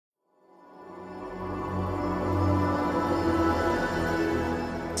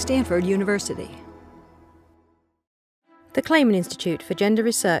Stanford University. The Clayman Institute for Gender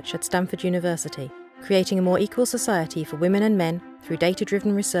Research at Stanford University, creating a more equal society for women and men through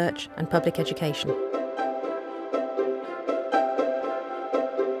data-driven research and public education.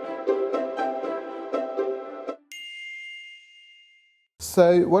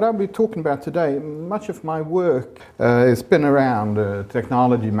 So what I'll be talking about today, much of my work has been around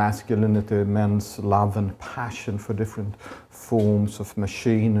technology, masculinity, men's love and passion for different forms of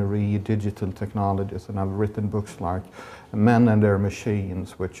machinery, digital technologies, and I've written books like Men and Their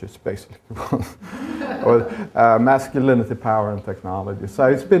Machines, which is basically masculinity, power and technology. So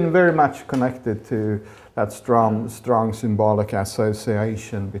it's been very much connected to that strong symbolic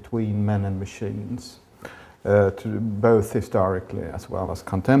association between men and machines. To both historically as well as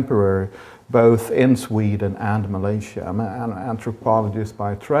contemporary, both in Sweden and Malaysia. I'm an anthropologist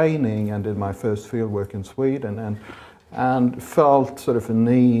by training and did my first fieldwork in Sweden and felt sort of a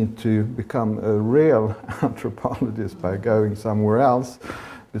need to become a real anthropologist by going somewhere else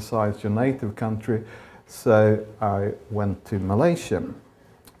besides your native country. So I went to Malaysia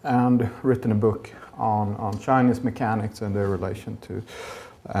and written a book on Chinese mechanics and their relation to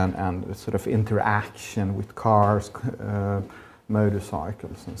and sort of interaction with cars,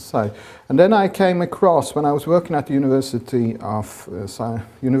 motorcycles and so. And then I came across, when I was working at the University of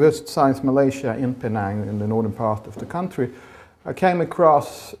Science Malaysia in Penang, in the northern part of the country, I came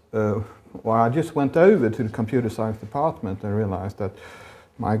across, I just went over to the computer science department and realized that,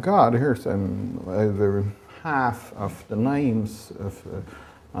 my God, here's over half of the names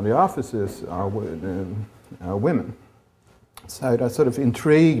on the offices are women. So that sort of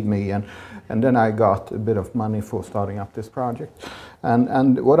intrigued me, and then I got a bit of money for starting up this project.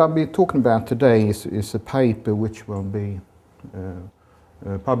 And what I'll be talking about today is a paper which will be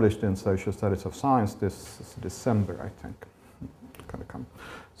published in Social Studies of Science this December, I think. Gonna come.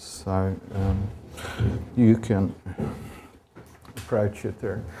 So you can approach it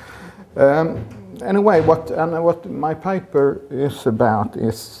there. Anyway, what my paper is about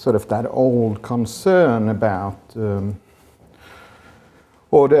is sort of that old concern about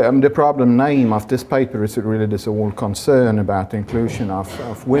the problem name of this paper is really this old concern about the inclusion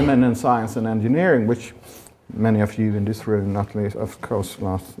of women in science and engineering, which many of you in this room, not least, of course,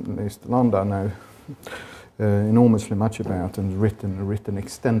 not least Londa, know enormously much about and written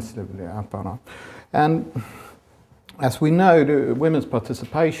extensively upon. And as we know, the women's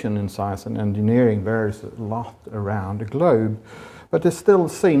participation in science and engineering varies a lot around the globe, but it still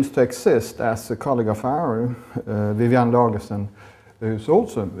seems to exist, as a colleague of ours, Vivian Lagersen, who's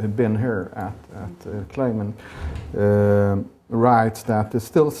also been here at Clayman, writes that there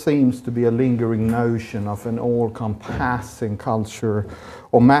still seems to be a lingering notion of an all-compassing culture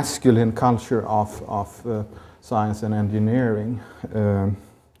or masculine culture of science and engineering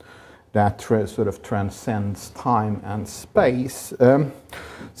that sort of transcends time and space.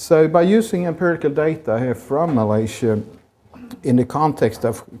 So by using empirical data here from Malaysia in the context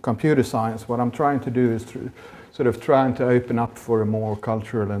of computer science, what I'm trying to do is sort of trying to open up for a more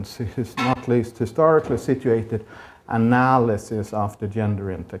cultural and not least historically situated analysis of the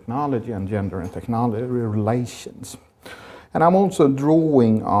gender in technology and gender and technology relations. And I'm also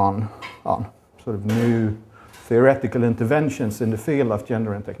drawing on sort of new theoretical interventions in the field of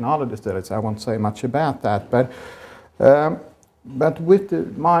gender and technology studies. I won't say much about that, but with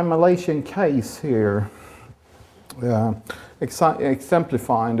my Malaysian case here,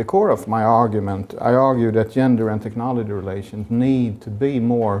 exemplifying the core of my argument, I argue that gender and technology relations need to be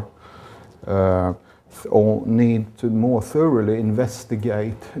more, or need to more thoroughly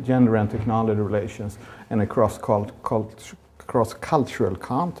investigate gender and technology relations in a cross-cultural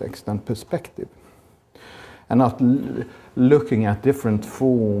context and perspective, and not looking at different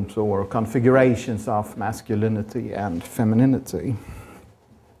forms or configurations of masculinity and femininity.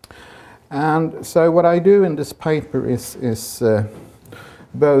 And so what I do in this paper is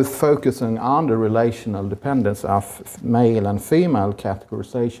both focusing on the relational dependence of male and female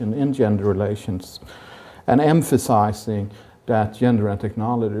categorization in gender relations and emphasizing that gender and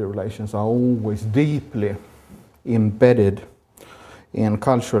technology relations are always deeply embedded in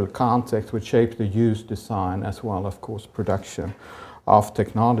cultural context which shape the use, design, as well, of course, production of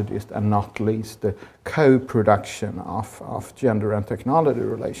technologies, and not least the co-production of gender and technology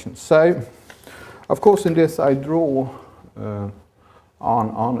relations. So, of course, in this I draw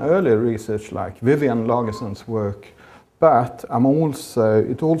on earlier research like Vivian Lagersen's work, but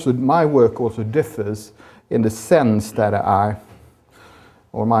my work also differs in the sense that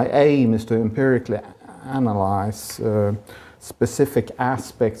my aim is to empirically analyze specific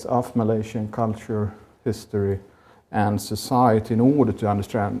aspects of Malaysian culture, history, and society in order to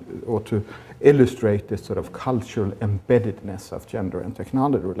understand or to illustrate this sort of cultural embeddedness of gender and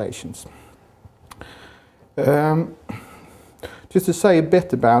technology relations. Just to say a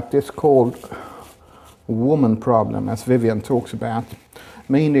bit about this called woman problem, as Vivian talks about,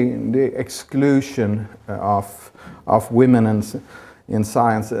 meaning the exclusion of women in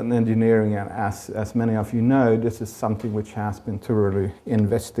science and engineering, and as many of you know, this is something which has been thoroughly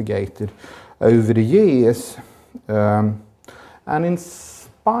investigated over the years. And in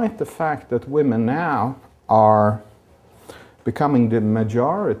spite of the fact that women now are becoming the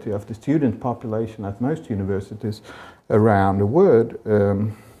majority of the student population at most universities around the world,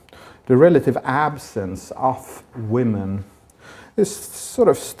 the relative absence of women is sort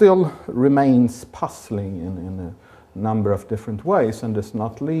of still remains puzzling in a number of different ways, and is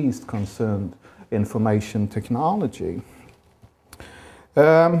not least concerned information technology,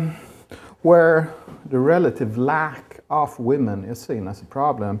 where the relative lack of women is seen as a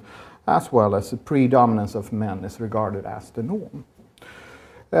problem, as well as the predominance of men is regarded as the norm.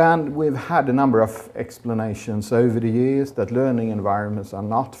 And we've had a number of explanations over the years that learning environments are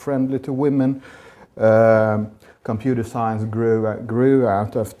not friendly to women. Computer science grew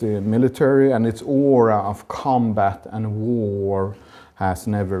out of the military, and its aura of combat and war has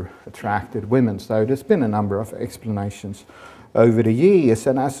never attracted women. So there's been a number of explanations over the years,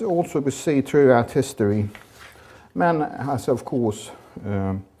 and as also we see throughout history, men has of course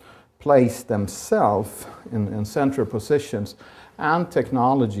placed themselves in central positions, and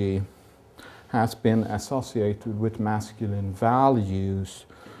technology has been associated with masculine values,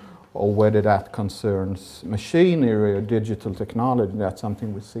 or whether that concerns machinery or digital technology, that's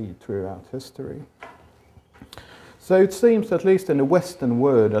something we see throughout history. So it seems, at least in the Western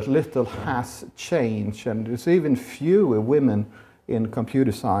world, that little has changed, and there's even fewer women in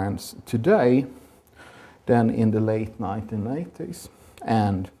computer science today than in the late 1980s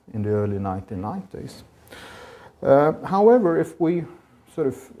and in the early 1990s. However, if we sort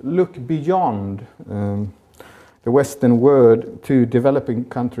of look beyond the Western world to developing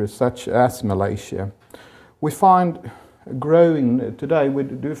countries such as Malaysia, we find today we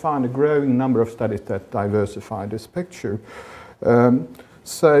do find a growing number of studies that diversify this picture. And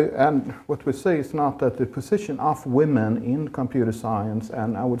what we see is not that the position of women in computer science,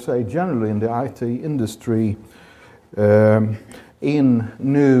 and I would say generally in the IT industry, in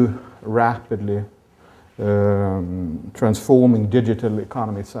new, rapidly transforming digital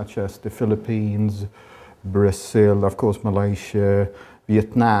economies such as the Philippines, Brazil, of course Malaysia,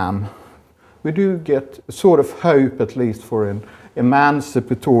 Vietnam, we do get sort of hope, at least for an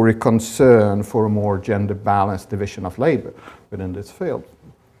emancipatory concern for a more gender-balanced division of labor within this field.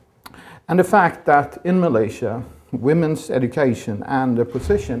 And the fact that in Malaysia, women's education and the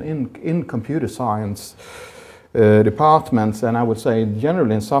position in computer science departments, and I would say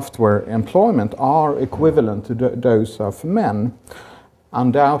generally in software employment, are equivalent to those of men,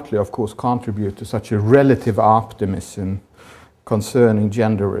 undoubtedly, of course, contribute to such a relative optimism concerning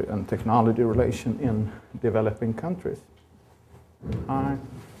gender and technology relation in developing countries.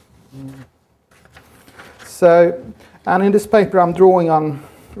 So, and in this paper I'm drawing on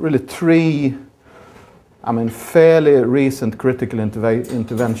really three, fairly recent critical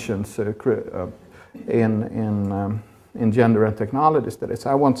interventions in gender and technology studies.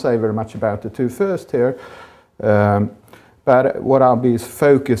 I won't say very much about the two first here, but what I'll be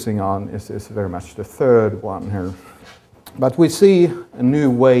focusing on is very much the third one here. But we see a new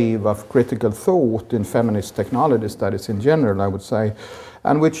wave of critical thought in feminist technology studies in general, I would say,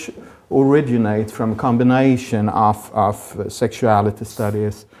 and which originate from a combination of sexuality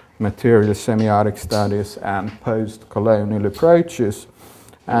studies, material semiotic studies, and post-colonial approaches.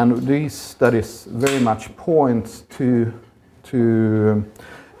 And these studies very much point to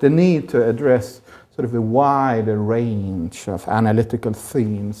the need to address sort of a wider range of analytical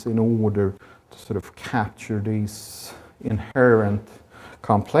themes in order to sort of capture these inherent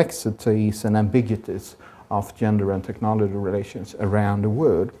complexities and ambiguities of gender and technology relations around the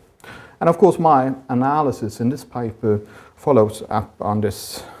world. And of course my analysis in this paper follows up on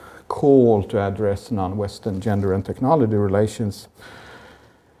this call to address non-Western gender and technology relations.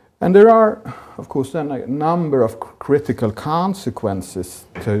 And there are, of course, then a number of critical consequences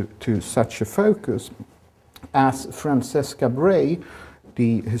to such a focus, as Francesca Bray,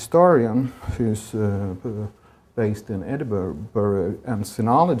 the historian who's based in Edinburgh and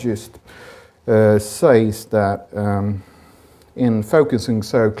sinologist, says that in focusing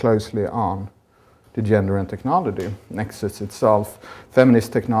so closely on the gender and technology nexus itself,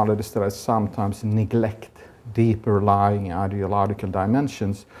 feminist technology studies sometimes neglect deeper lying ideological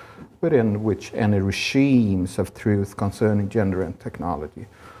dimensions within which any regimes of truth concerning gender and technology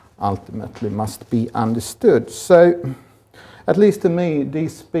ultimately must be understood. So, at least to me,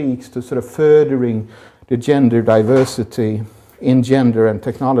 this speaks to sort of furthering the gender diversity in gender and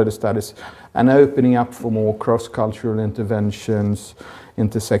technology studies and opening up for more cross-cultural interventions,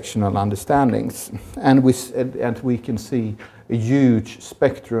 intersectional understandings. And we can see a huge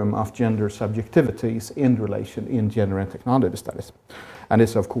spectrum of gender subjectivities in relation in gender and technology studies. And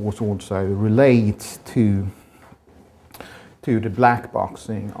this, of course, also relates to the black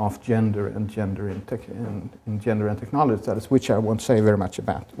boxing of gender and gender in gender and technology studies, which I won't say very much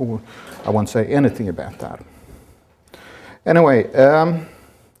about, or I won't say anything about that. Anyway,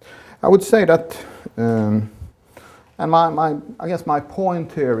 I would say that, and I guess my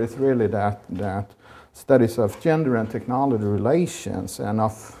point here is really that studies of gender and technology relations and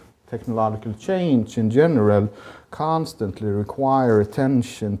of technological change in general constantly require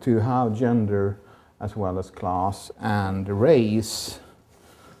attention to how gender, as well as class and race,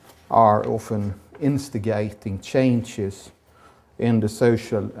 are often instigating changes in the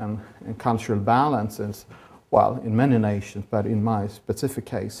social and cultural balances, well, in many nations, but in my specific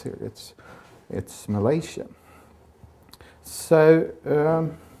case here, it's Malaysia. So,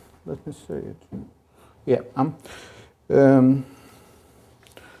 let me see it. Yeah, I'm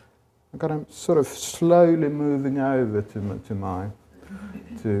sort of slowly moving over to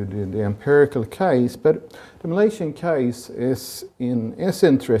the empirical case, but the Malaysian case is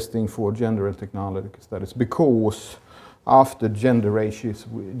interesting for gender and technology studies because after gender ratios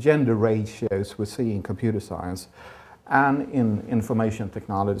we see in computer science and in information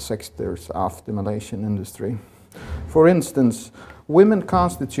technology sectors of the Malaysian industry. For instance, women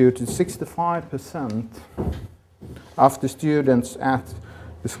constituted 65% of the students at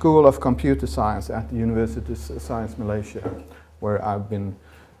the School of Computer Science at the University of Science Malaysia, where I've been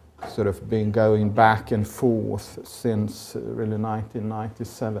going back and forth since really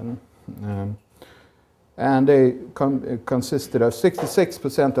 1997. And they consisted of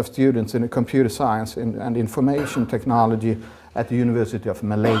 66% of students in computer science and information technology at the University of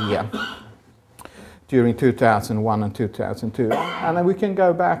Malaysia during 2001 and 2002. And then we can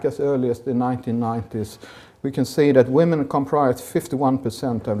go back as early as the 1990s. We can see that women comprised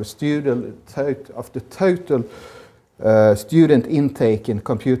 51% of the total student intake in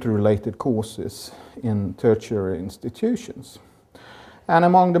computer-related courses in tertiary institutions. And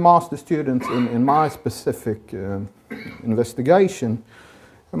among the master students in my specific investigation,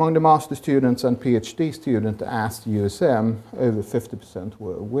 among the master students and PhD students at USM, over 50%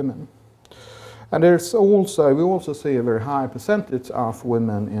 were women. And we also see a very high percentage of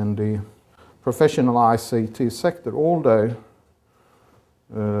women in the professional ICT sector, although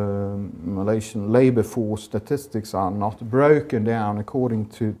Malaysian labour force statistics are not broken down according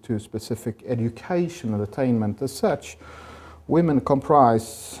to specific educational attainment as such. Women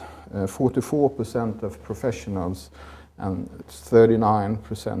comprise 44% of professionals and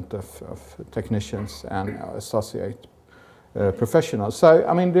 39% of technicians and associate professionals. So,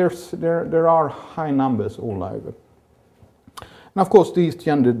 I mean, there are high numbers all over. And of course, these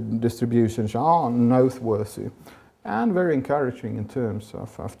gender distributions are noteworthy and very encouraging in terms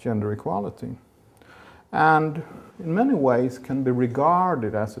of gender equality. And in many ways can be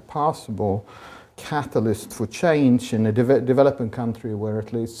regarded as a possible catalyst for change in a developing country where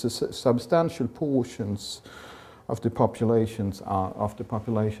at least substantial portions of the population are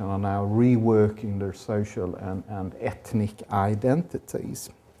now reworking their social and ethnic identities.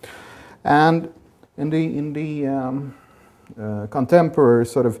 And in the contemporary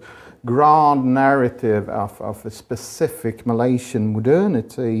sort of grand narrative of a specific Malaysian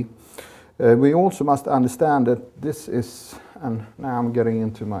modernity, we also must understand that this is, and now I'm getting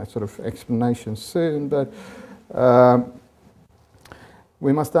into my sort of explanation soon, but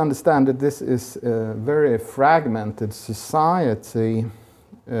we must understand that this is a very fragmented society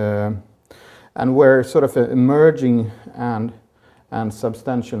and where sort of an emerging and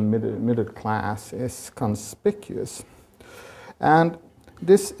substantial middle class is conspicuous. And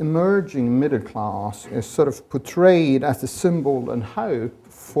this emerging middle class is sort of portrayed as a symbol and hope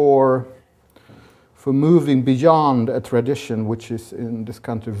for moving beyond a tradition which is in this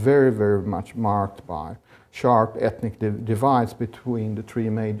country very, very much marked by sharp ethnic divides between the three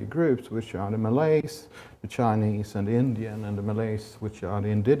major groups, which are the Malays, the Chinese, and the Indian, and the Malays, which are the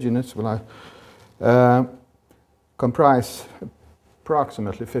indigenous, comprise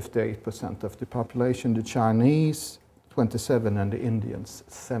approximately 58% of the population, the Chinese 27% and the Indians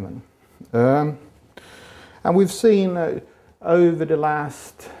 7%. And we've seen over the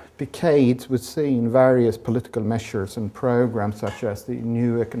last decades we've seen various political measures and programs such as the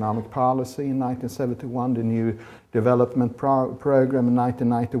new economic policy in 1971, the new development program in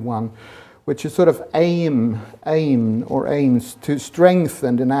 1991, which is sort of aims to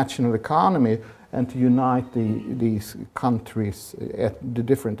strengthen the national economy and to unite these countries, the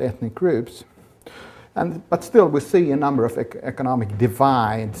different ethnic groups. But still we see a number of economic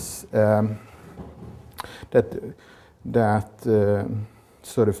divides that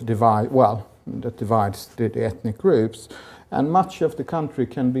divides the ethnic groups, and much of the country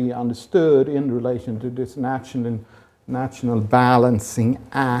can be understood in relation to this national balancing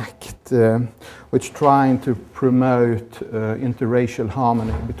act, which trying to promote interracial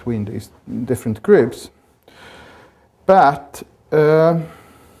harmony between these different groups. But in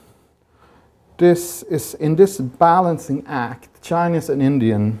this balancing act, Chinese and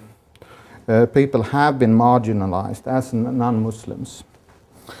Indian people have been marginalized as non-Muslims,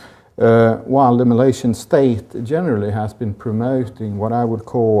 while the Malaysian state generally has been promoting what I would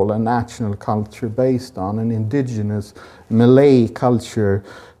call a national culture based on an indigenous Malay culture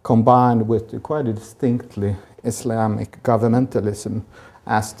combined with quite a distinctly Islamic governmentalism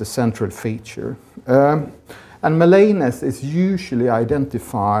as the central feature. And Malayness is usually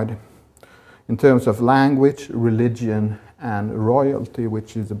identified in terms of language, religion, and royalty,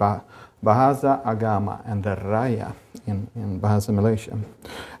 which is about Bahasa, Agama, and Raya in Bahasa Malaysia,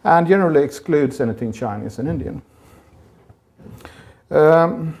 and generally excludes anything Chinese and Indian.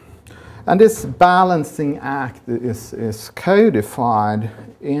 And this balancing act is codified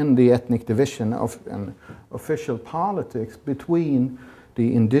in the ethnic division of official politics between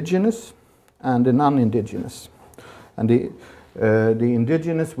the indigenous and the non-indigenous. And the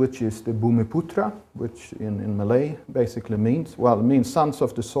indigenous, which is the Bumiputra, which in Malay basically means sons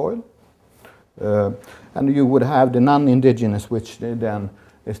of the soil. And you would have the non-indigenous, which then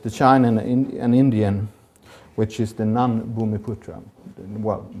is the Chinese and Indian, which is the non-Bumiputra,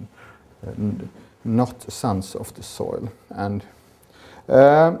 not sons of the soil. And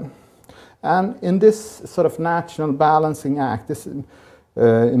in this sort of national balancing act, this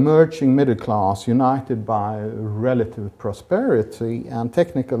emerging middle class, united by relative prosperity and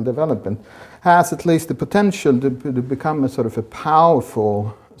technical development, has at least the potential to become a sort of a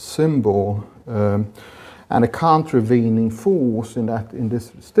powerful symbol and a contravening force in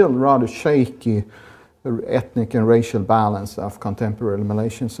this still rather shaky ethnic and racial balance of contemporary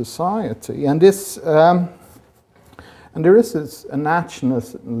Malaysian society. And this and there is a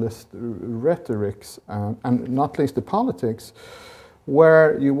nationalist rhetoric, and not least the politics,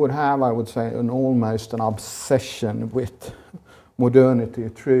 where you would have, I would say, almost an obsession with modernity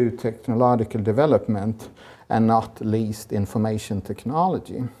through technological development, and not least information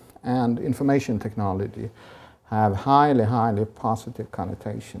technology. And information technology have highly, highly positive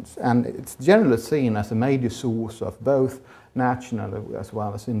connotations. And it's generally seen as a major source of both national as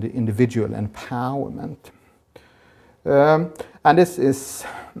well as individual empowerment. And this is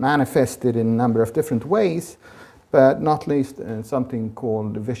manifested in a number of different ways, but not least something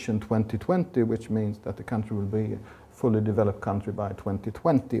called Vision 2020, which means that the country will be a fully developed country by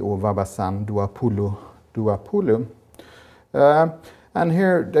 2020, or Wawasan 2020. And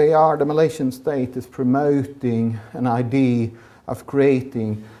here the Malaysian state is promoting an idea of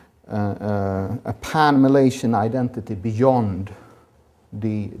creating a pan-Malaysian identity beyond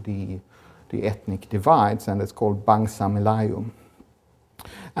the ethnic divides, and it's called Bangsa Melayu.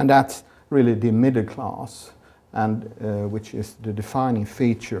 And that's really the middle class, and which is the defining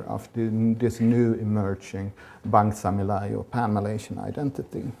feature of this new emerging Bangsa Melayu, pan-Malaysian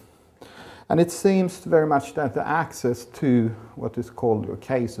identity. And it seems very much that the access to what is called a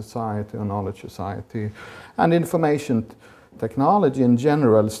K society or knowledge society and information technology in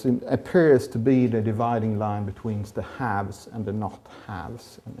general appears to be the dividing line between the haves and the not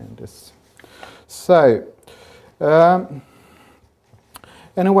haves in this. So,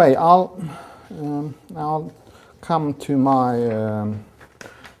 anyway, I'll come to my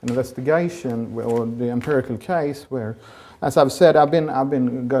investigation or the empirical case where, as I've said, I've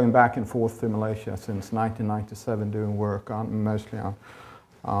been going back and forth to Malaysia since 1997, doing work mostly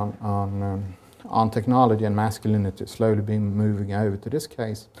on technology and masculinity, slowly been moving over to this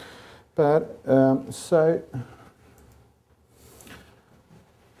case. But so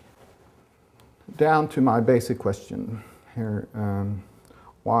down to my basic question here: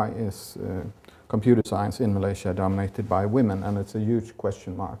 why is computer science in Malaysia dominated by women? And it's a huge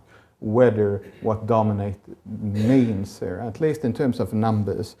question mark whether what dominate means there. At least in terms of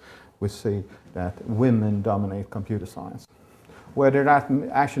numbers, we see that women dominate computer science. Whether that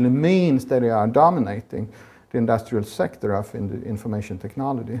actually means that they are dominating, the industrial sector of information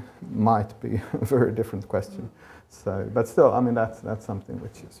technology might be a very different question. So, but still, I mean, that's something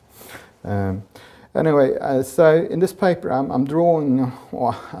which is. Anyway, so in this paper I'm drawing,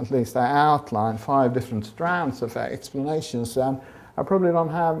 or at least I outline 5 different strands of explanations, and I probably don't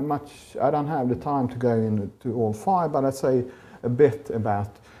have the time to go into all 5, but I'd say a bit about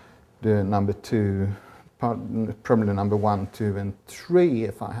the number 2, probably number 1, 2, and 3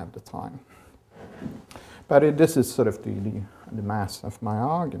 if I have the time. But this is sort of the mass of my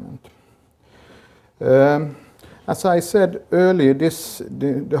argument. As I said earlier,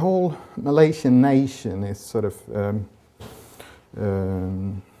 the whole Malaysian nation is sort of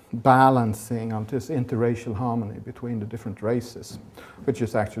balancing on this interracial harmony between the different races, which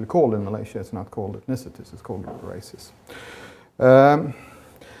is actually called in Malaysia, it's not called ethnicities, it's called races.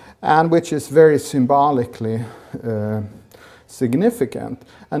 And which is very symbolically significant.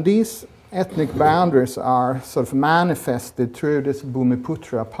 And these ethnic boundaries are sort of manifested through this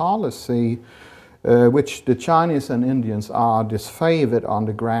Bumiputra policy, which the Chinese and Indians are disfavored on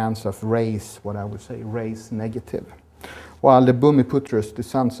the grounds of race, what I would say race negative. While the Bumiputras, the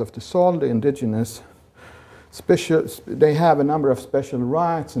sons of the soil, the indigenous, they have a number of special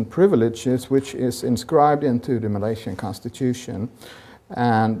rights and privileges which is inscribed into the Malaysian constitution.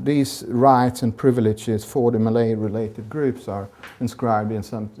 And these rights and privileges for the Malay-related groups are inscribed in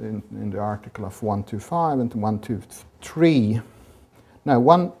the article of 125 and 123. No,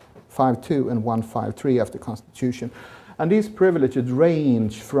 152 and 153 of the Constitution. And these privileges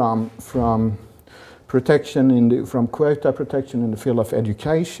range from protection from quota protection in the field of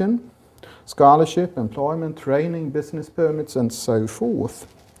education, scholarship, employment, training, business permits, and so forth.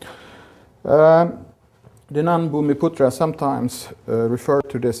 The non-Bumiputra sometimes refer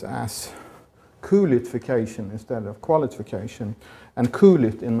to this as kulitification instead of qualification, and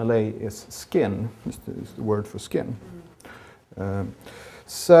kulit in Malay is skin, is the word for skin.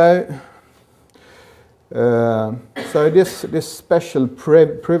 So this special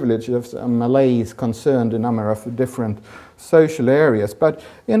privilege of Malays concerned a number of different social areas, but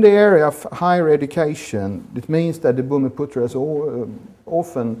in the area of higher education, it means that the Bumiputras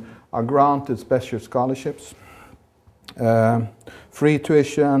often are granted special scholarships, free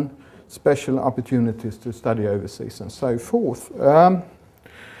tuition, special opportunities to study overseas, and so forth.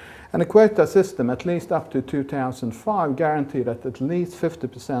 And the quota system, at least up to 2005, guaranteed that at least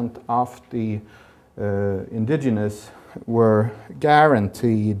 50% of the indigenous were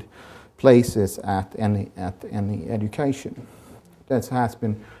guaranteed places at any education. That has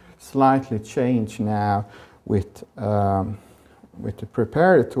been slightly changed now with the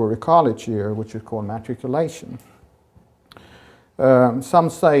preparatory college year, which is called matriculation. Some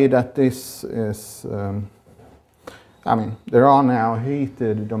say that this is, there are now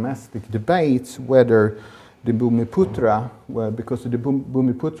heated domestic debates whether the Bumiputra, because the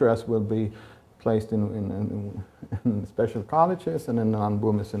Bumiputras will be placed in special colleges and in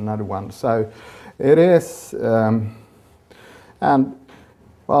non-Bumis in another one. So it is, there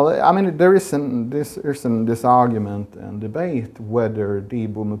is this argument and debate whether the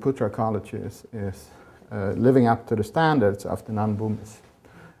Bumiputra colleges is living up to the standards of the non-Bumis.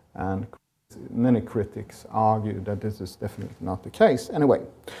 And many critics argue that this is definitely not the case. Anyway,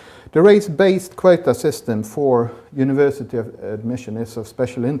 the race-based quota system for university admission is of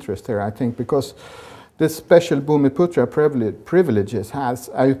special interest here, I think, because this special Bumiputra privileges has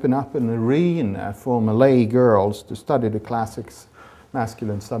opened up an arena for Malay girls to study the classics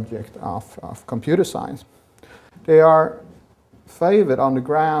masculine subject of computer science. They are favored on the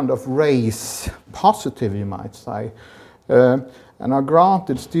ground of race, positive you might say, and are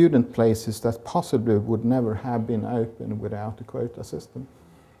granted student places that possibly would never have been open without the quota system.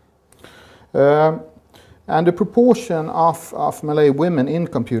 And the proportion of Malay women in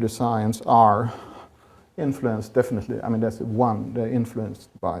computer science are influenced, definitely, they're influenced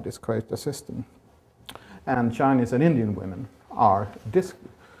by this quota system. And Chinese and Indian women are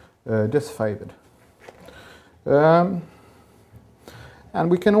disfavored. And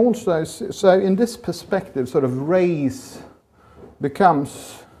we can also, so in this perspective, sort of race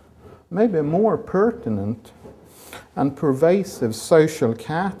becomes maybe a more pertinent and pervasive social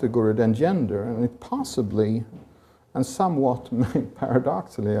category than gender, and it possibly, and somewhat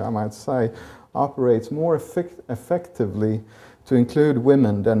paradoxically I might say, operates more effectively to include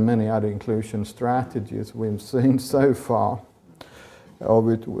women than many other inclusion strategies we've seen so far,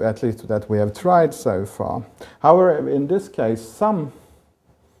 or at least that we have tried so far. However, in this case, some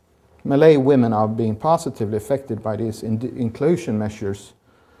Malay women are being positively affected by these inclusion measures,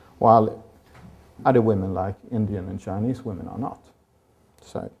 while other women like Indian and Chinese women are not.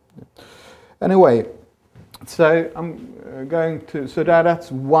 So, anyway, So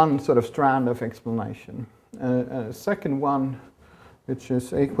that's one sort of strand of explanation. Second one, which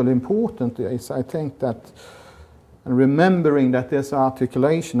is equally important, is I think that, and remembering that this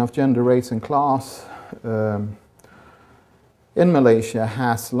articulation of gender, race and class in Malaysia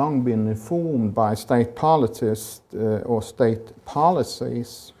has long been informed by state politics or state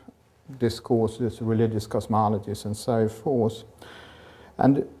policies, discourses, religious cosmologies and so forth.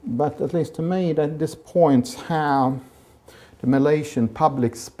 But at least to me, that this points how the Malaysian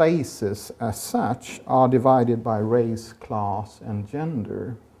public spaces as such are divided by race, class and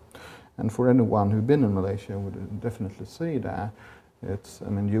gender. And for anyone who's been in Malaysia would definitely see that.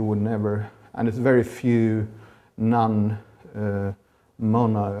 You would never, and it's very few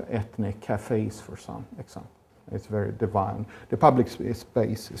mono-ethnic cafes, for some example. It's very divine. The public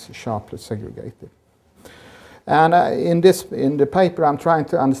space is sharply segregated. And in the paper, I'm trying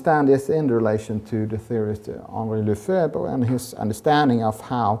to understand this in relation to the theorist Henri Lefebvre and his understanding of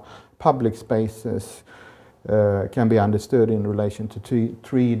how public spaces can be understood in relation to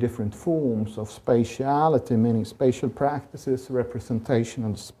three different forms of spatiality, meaning spatial practices,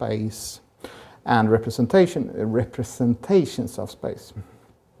 representational space, and representations of space.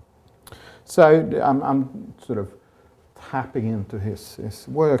 So I'm sort of tapping into his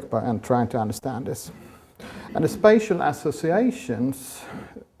work and trying to understand this. And the spatial associations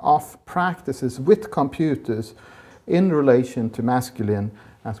of practices with computers in relation to masculine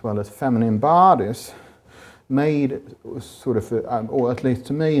as well as feminine bodies made sort of, or at least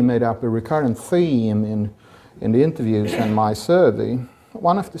to me, made up a recurrent theme in the interviews and my survey.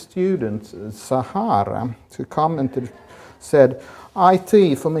 One of the students, Sahara, who commented, said,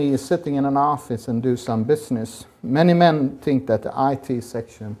 IT for me is sitting in an office and do some business. Many men think that the IT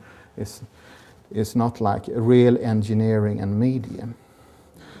section is not like real engineering and media.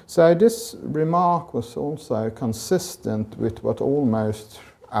 So this remark was also consistent with what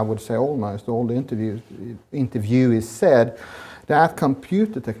I would say almost all the interviewees said, that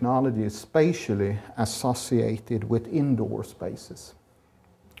computer technology is spatially associated with indoor spaces,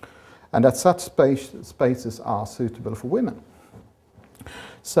 and that such spaces are suitable for women.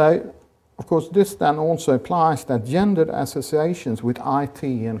 So, of course, this then also implies that gendered associations with IT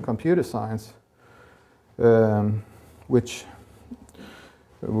and computer science, which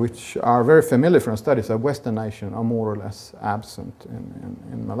are very familiar from studies of Western nations, are more or less absent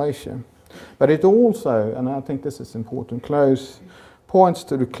in Malaysia. But it also, and I think this is important, points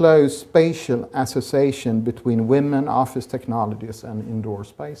to the close spatial association between women, office technologies, and indoor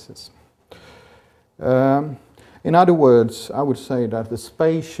spaces. In other words, I would say that the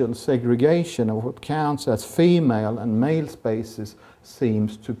spatial segregation of what counts as female and male spaces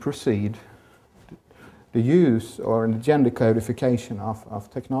seems to precede the use or the gender codification of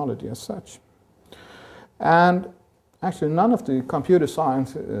technology as such. And actually none of the computer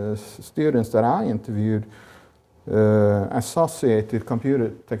science students that I interviewed associated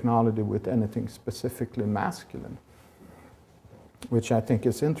computer technology with anything specifically masculine, which I think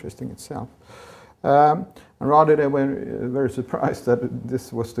is interesting itself. And rather they were very surprised that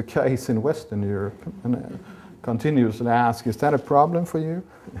this was the case in Western Europe, and continuously ask, is that a problem for you?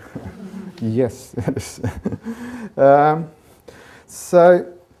 Yes, it is.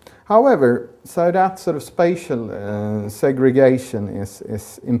 However, that sort of spatial segregation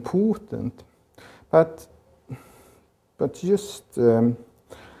is important, but just I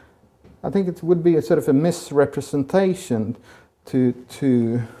think it would be a sort of a misrepresentation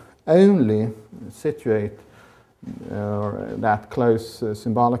to only situate that close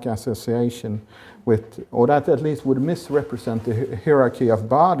symbolic association with, or that at least would misrepresent the hierarchy of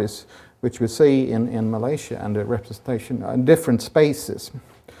bodies which we see in Malaysia and the representation in different spaces.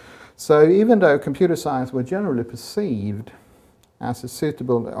 So even though computer science were generally perceived as a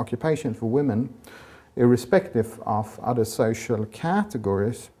suitable occupation for women, irrespective of other social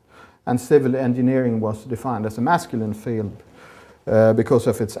categories, and civil engineering was defined as a masculine field because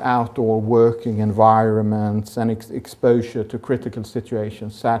of its outdoor working environments and exposure to critical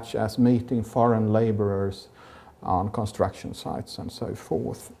situations such as meeting foreign laborers on construction sites and so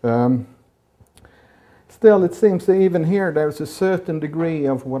forth. Still, it seems that even here there's a certain degree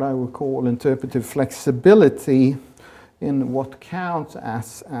of what I would call interpretive flexibility in what counts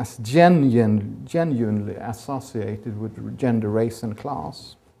as genuinely associated with gender, race and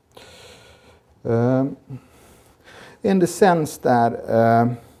class. In the sense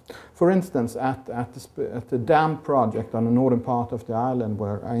that, for instance, at the dam project on the northern part of the island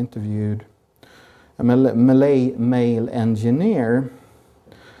where I interviewed a Malay male engineer,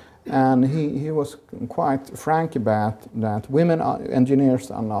 And he was quite frank about that women engineers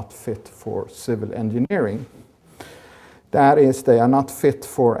are not fit for civil engineering. That is, they are not fit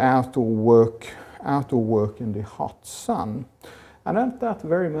for outdoor work in the hot sun. And at that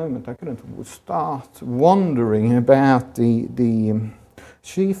very moment, I couldn't start wondering about the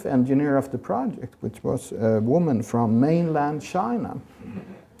chief engineer of the project, which was a woman from mainland China,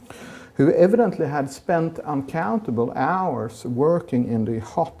 who evidently had spent uncountable hours working in the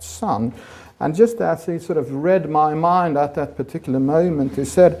hot sun. And just as he sort of read my mind at that particular moment, he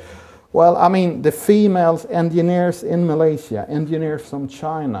said, well, I mean, the female engineers in Malaysia, engineers from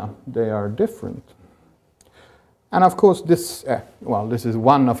China, they are different. And of course, this is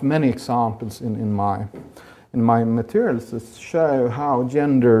one of many examples in my materials that show how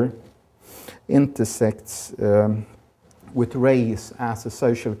gender intersects with race as a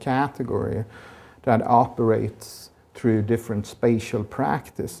social category that operates through different spatial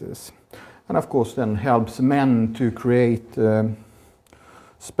practices. And of course then helps men to create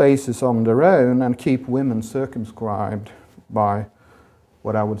spaces on their own and keep women circumscribed by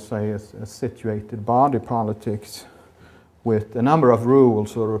what I would say is a situated body politics with a number of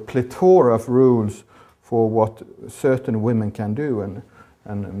rules or a plethora of rules for what certain women can do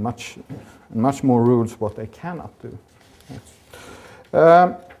and much more rules what they cannot do. Yes.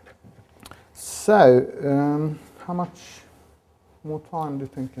 How much more time do you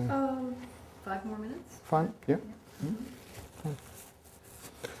think? 5 more minutes. Fine, yeah.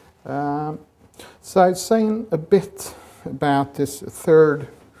 So saying a bit about this third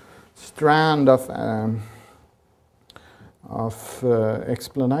strand of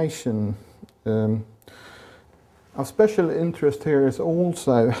explanation. Of special interest here is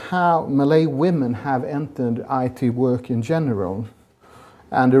also how Malay women have entered IT work in general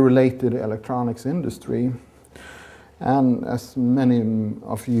and the related electronics industry. And as many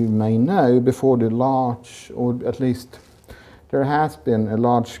of you may know, before the large, or at least there has been a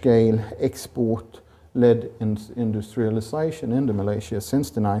large-scale export-led industrialization in Malaysia since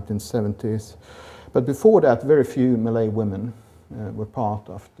the 1970s. But before that, very few Malay women were part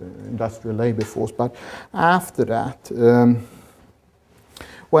of the industrial labor force. But after that,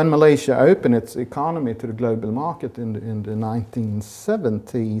 when Malaysia opened its economy to the global market in the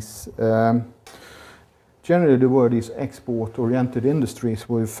 1970s, generally there were these export-oriented industries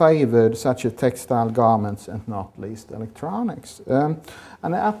were favored, such as textile, garments, and not least electronics. And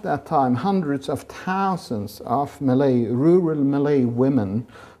at that time, hundreds of thousands of rural Malay women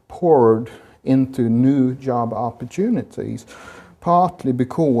poured into new job opportunities, partly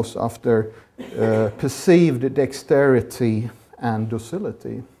because of their perceived dexterity and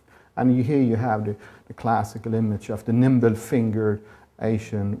docility. And here you have the classical image of the nimble-fingered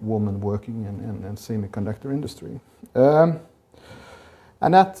Asian woman working in semiconductor industry. And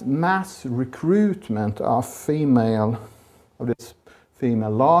that mass recruitment of this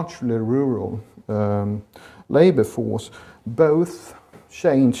female largely rural labor force both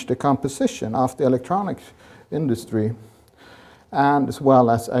changed the composition of the electronics industry and as well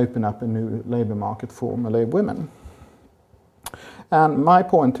as open up a new labor market for Malay women. And my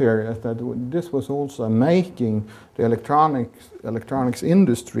point here is that this was also making the electronics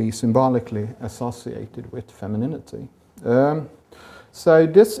industry symbolically associated with femininity. So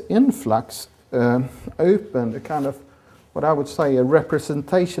this influx opened a kind of, what I would say, a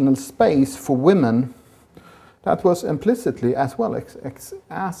representational space for women that was implicitly as well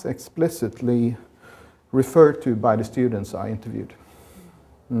as explicitly referred to by the students I interviewed.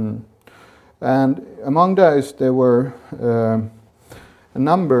 And among those there were a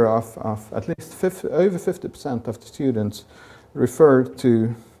number of at least over 50% of the students referred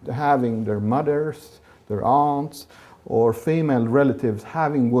to having their mothers, their aunts, or female relatives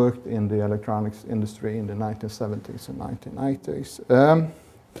having worked in the electronics industry in the 1970s and 1980s.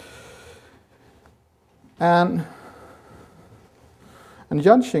 And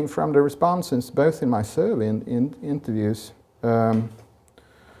judging from the responses, both in my survey and in interviews,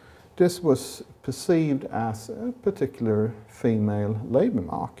 this was perceived as a particular female labor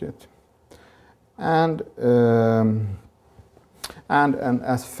market. And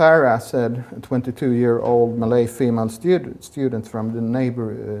as Farah said, a 22-year-old Malay female student from the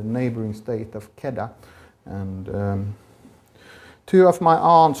neighboring state of Kedah, and two of my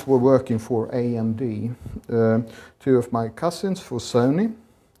aunts were working for AMD, two of my cousins for Sony.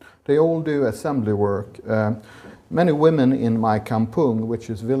 They all do assembly work. Many women in my kampung, which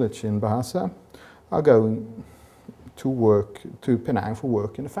is village in Bahasa, are going to work to Penang for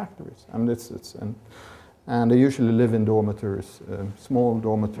work in the factories. And they usually live in dormitories, small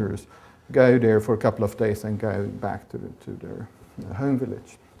dormitories, go there for a couple of days and go back to their home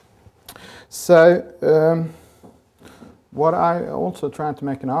village. So what I also try to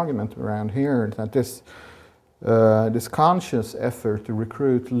make an argument around here is that this conscious effort to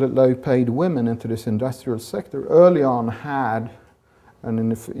recruit low-paid women into this industrial sector early on had an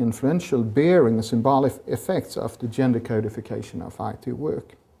influential bearing and symbolic effects of the gender codification of IT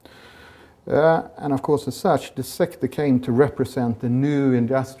work. And of course, as such, the sector came to represent the new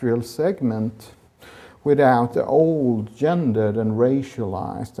industrial segment without the old gendered and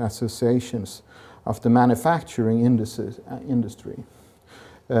racialized associations of the manufacturing industry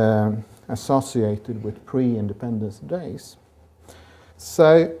associated with pre-independence days.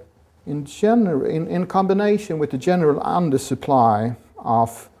 So in combination with the general undersupply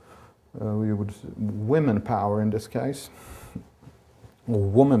of women power in this case, or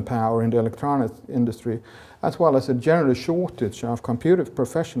woman power in the electronics industry, as well as a general shortage of computer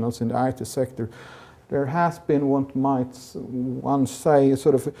professionals in the IT sector, there has been what might one say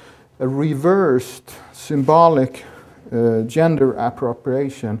sort of a reversed symbolic gender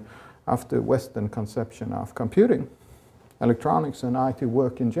appropriation of the Western conception of computing, electronics and IT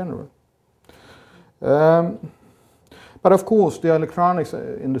work in general. But of course, the electronics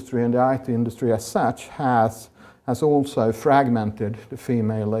industry and the IT industry as such has also fragmented the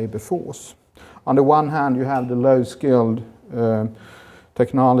female labor force. On the one hand, you have the low-skilled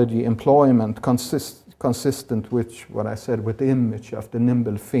technology employment consistent with what I said, with the image of the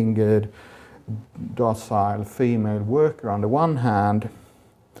nimble-fingered, docile female worker on the one hand.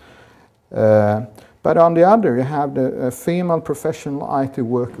 But on the other, you have the female professional IT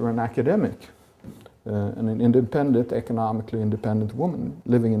worker and academic, an independent, economically independent woman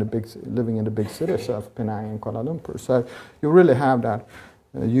living in the big cities of Penang and Kuala Lumpur. So you really have that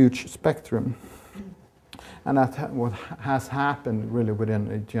huge spectrum. And that's what has happened really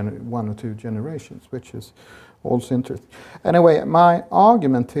within one or two generations, which is also interesting. Anyway, my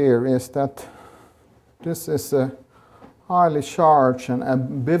argument here is that this is a highly charged and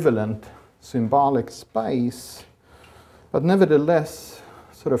ambivalent symbolic space, but nevertheless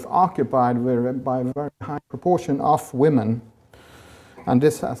sort of occupied by a very high proportion of women. And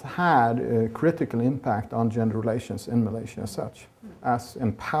this has had a critical impact on gender relations in Malaysia as such, as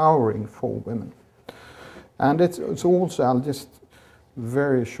empowering for women. And it's also, I'll just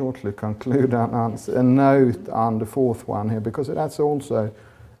very shortly conclude on a note on the fourth one here, because that's also,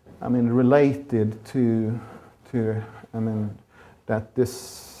 related to that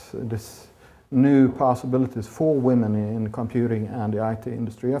this new possibilities for women in computing and the IT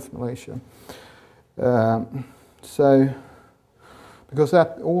industry of Malaysia. Because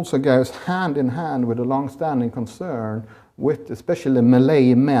that also goes hand in hand with a long-standing concern with especially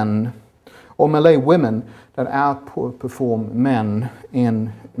Malay men or Malay women that outperform men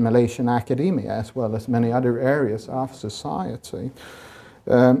in Malaysian academia as well as many other areas of society.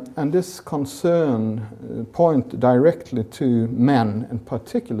 And this concern point directly to men, and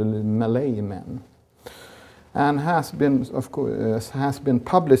particularly Malay men, and has been, of course,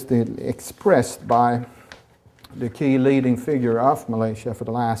 publicly expressed by the key leading figure of Malaysia for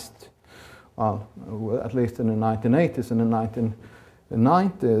the last, at least in the 1980s and the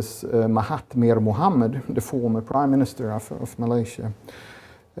 1990s, Mahathir Mohamad, the former Prime Minister of Malaysia.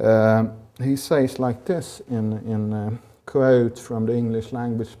 He says like this in quote from the English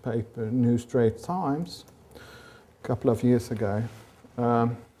language paper New Straits Times a couple of years ago,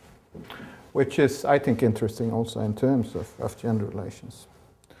 which is, I think, interesting also in terms of gender relations.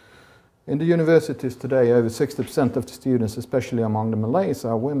 In the universities today, over 60% of the students, especially among the Malays,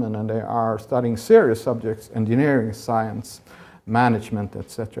 are women, and they are studying serious subjects, engineering, science, management,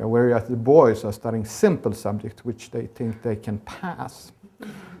 etc., whereas the boys are studying simple subjects which they think they can pass,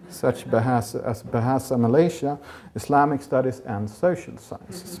 such as Bahasa Malaysia, Islamic studies, and social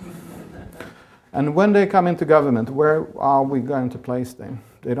sciences. And when they come into government, where are we going to place them?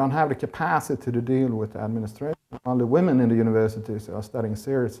 They don't have the capacity to deal with administration. All the women in the universities are studying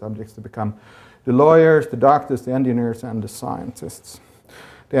serious subjects to become the lawyers, the doctors, the engineers, and the scientists.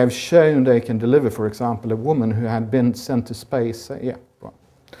 They have shown they can deliver, for example, a woman who had been sent to space.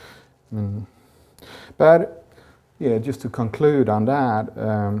 But just to conclude on that,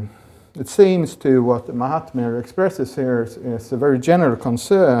 it seems to what Mahathir expresses here is a very general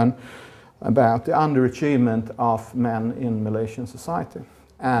concern about the underachievement of men in Malaysian society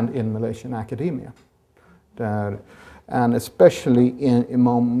and in Malaysian academia. And especially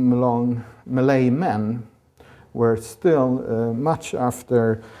among Malay men, where still much of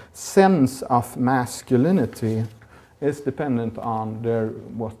their sense of masculinity is dependent on their,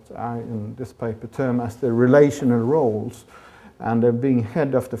 what I in this paper term as their relational roles, and they're being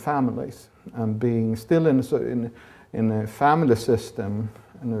head of the families and being still in a family system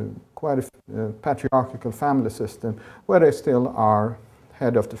quite a patriarchal family system where they still are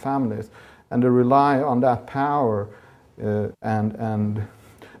head of the families, and they rely on that power, and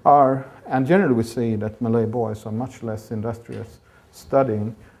generally we see that Malay boys are much less industrious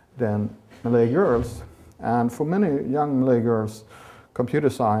studying than Malay girls. And for many young Malay girls, computer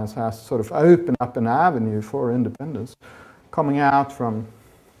science has sort of opened up an avenue for independence, coming out from,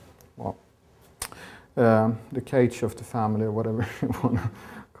 well, the cage of the family, or whatever you want to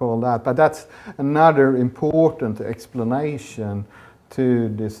call that. But that's another important explanation to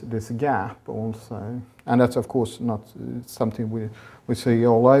this gap also. And that's of course not something we see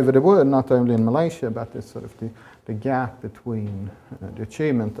all over the world, not only in Malaysia, but it's sort of the gap between the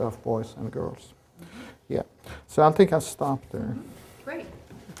achievement of boys and girls. Yeah. So I think I'll stop there. Great.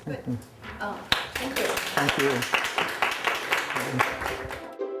 Good. Thank you. Thank you.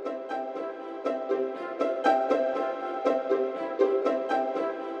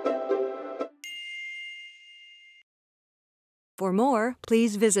 For more,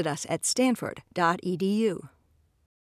 please visit us at stanford.edu.